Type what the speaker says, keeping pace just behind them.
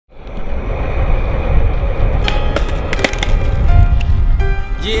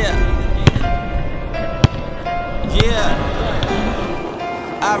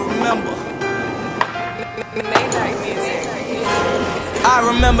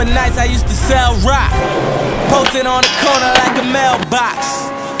remember nights I used to sell rock, posted on the corner like a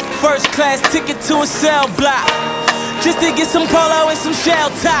mailbox. First class ticket to a cell block, just to get some polo and some shell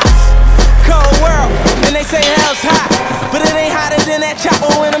tops. Cold world, and they say hell's hot, but it ain't hotter than that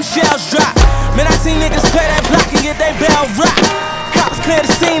chopper when them shells drop. Man, I seen niggas play that block and get they bell rock. Cops cleared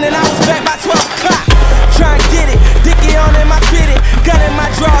the scene and I was back by 12 o'clock. Try and get it, dicky on in my fitted, gun in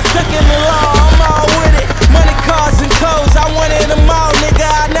my drawer, stuck in the law, I'm all with it. Money, cars, and clothes, I wanted them all, nigga.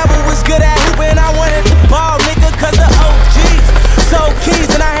 I never was good at hooping, I wanted the ball, nigga, cause the OGs sold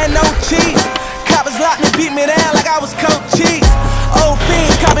keys and I had no cheese. Coppers locked and beat me down like I was Coach Cheese. Old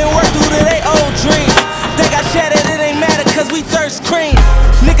fiends, copping work through to they old dreams. They got shattered, it ain't matter cause we thirst cream.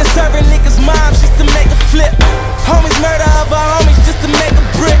 Niggas serving niggas' moms just to make a flip. Homies murder other homies just to make a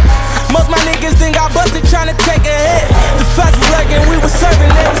brick. Most my niggas then got busted trying to take a hit. The feds was lurking, we was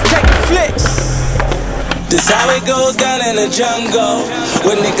serving, they was taking flicks. This how it goes down in the jungle,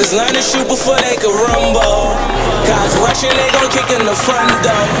 when niggas learn to shoot before they can rumble. Cops rushing, they gon' kick in the front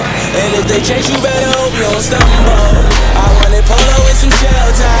door, and if they chase you better hope you don't stumble. I wanted polo with some shell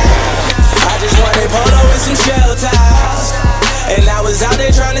ties, I just wanted polo with some shell ties, and I was out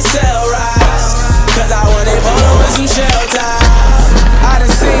there trying to sell rides, cause I wanted polo with some shell ties. I done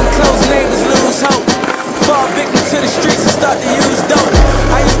seen close neighbors lose hope, fall victim to the streets and start to use dope.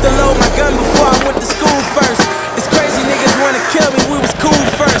 I used to load my gun before I went to school first. It's crazy niggas wanna kill me, we was cool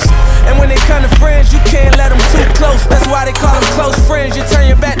first. And when they come to friends, you can't let them too close. That's why they call them close friends. You turn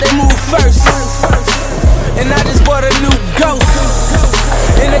your back, they move first. And I just bought a new Ghost,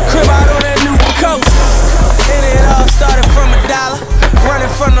 in the crib out on that new coast. And it all started from $1,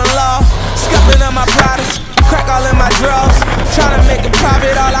 running from the law, scuffing up my products, crack all in my drawers, trying to make a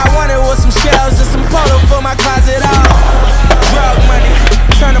profit. All I wanted was some shells and some polo for my closet. All drug money,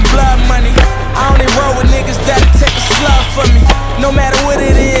 turn to blood money. I only roll with niggas that'll take a slug for me. No matter what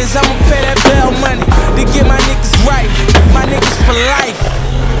it is, I'ma pay that bail money to get my niggas right, my niggas for life.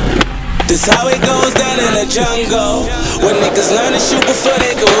 This how it goes down in the jungle, when niggas learn to shoot before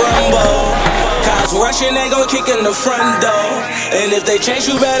they can rumble. Cops rushing, they gon' kick in the front door, and if they chase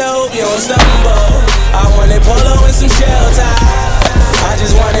you better hope you don't stumble. I wanted polo and some shell ties, I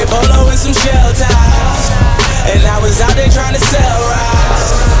just wanted polo and some shell ties, and I was out there trying to sell rides,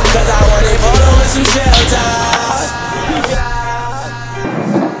 cause I wanted polo and some shell ties.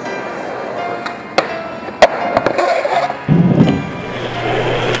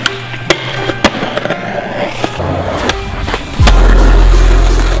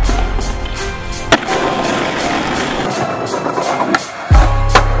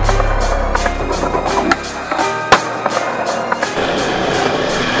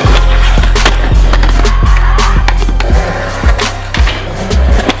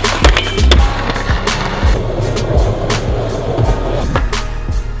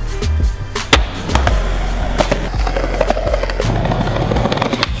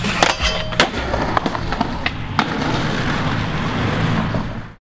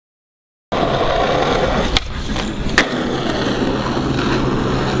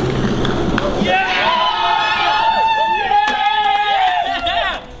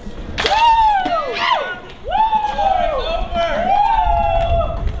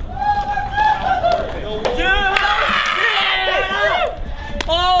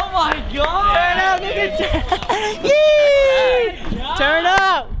 Oh my god! Yeah!